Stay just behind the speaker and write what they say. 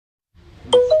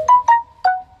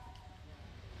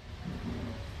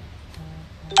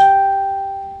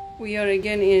We are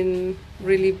again in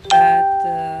really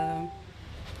bad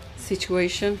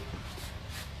situation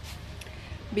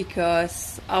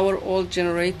because our old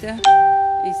generator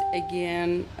is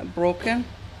again broken,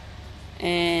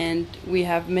 and we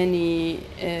have many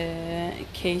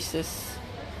cases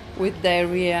with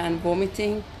diarrhea and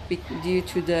vomiting due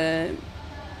to the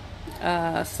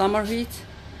summer heat.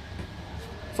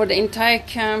 For the entire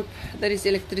camp, there is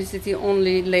electricity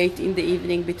only late in the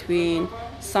evening, between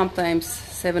sometimes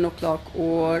 7 o'clock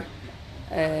or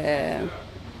 7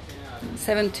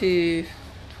 to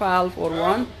 12 or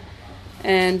 1.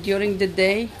 And during the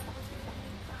day,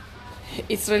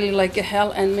 it's really like a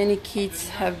hell, and many kids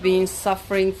have been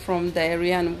suffering from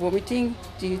diarrhea and vomiting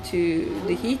due to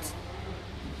the heat.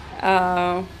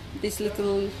 This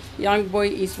little young boy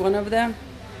is one of them,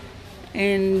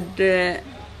 and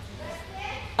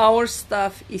our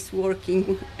staff is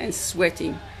working and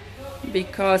sweating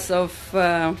because of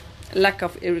lack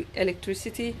of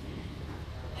electricity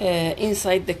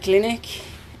inside the clinic,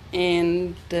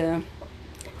 and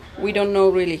we don't know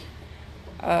really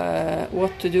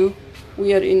what to do.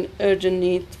 We are in urgent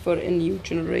need for a new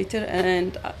generator,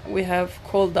 and we have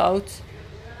called out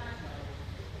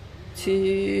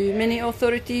to many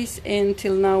authorities, and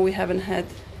till now we haven't had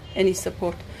any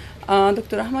support.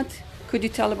 Dr. Ahmad, could you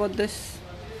tell about this?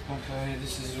 Okay,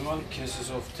 this is one cases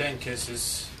of 10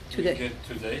 cases today. We get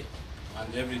today,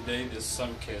 and every day there's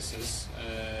some cases.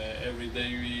 Every day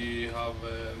we have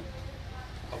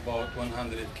about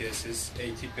 100 cases.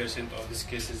 80% of these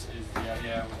cases is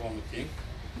diarrhea and vomiting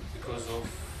because of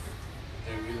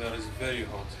the weather is very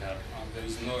hot here and there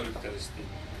is no electricity.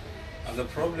 And the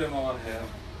problem over here,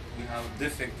 we have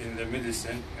defect in the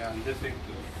medicine and defect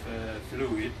of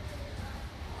fluid,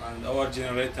 and our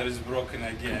generator is broken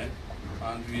again.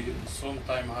 And we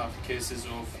sometimes have cases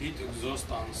of heat exhaust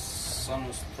and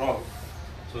sunstroke.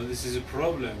 So this is a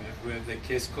problem. If we have the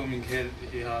case coming here,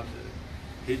 he had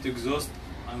heat exhaust,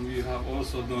 and we have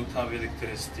also don't have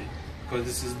electricity, because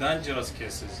this is dangerous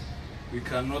cases. We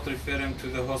cannot refer him to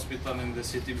the hospital in the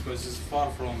city because it's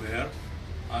far from here,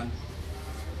 and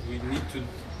we need to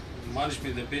manage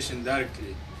with the patient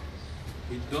directly.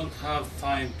 We don't have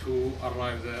time to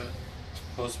arrive there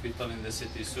hospital in the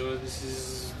city, so this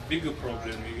is bigger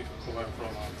problem we cover from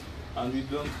it. And we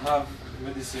don't have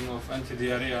medicine of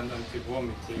anti-diarrhea and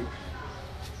anti-vomiting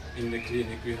in the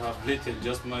clinic. We have little,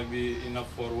 just might be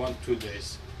enough for 1-2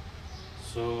 days.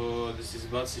 So this is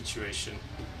bad situation.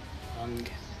 And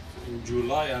in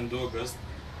July and August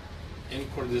in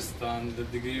Kurdistan, the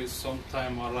degree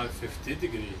sometime arrive 50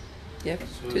 degrees. Yep.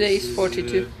 So Today is 42.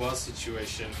 This is a bad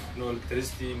situation. No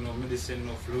electricity, no medicine,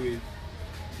 no fluid.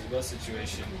 It's a bad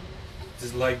situation. It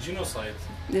is like genocide.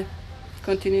 Yeah,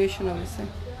 continuation of the same.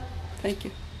 Thank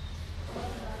you.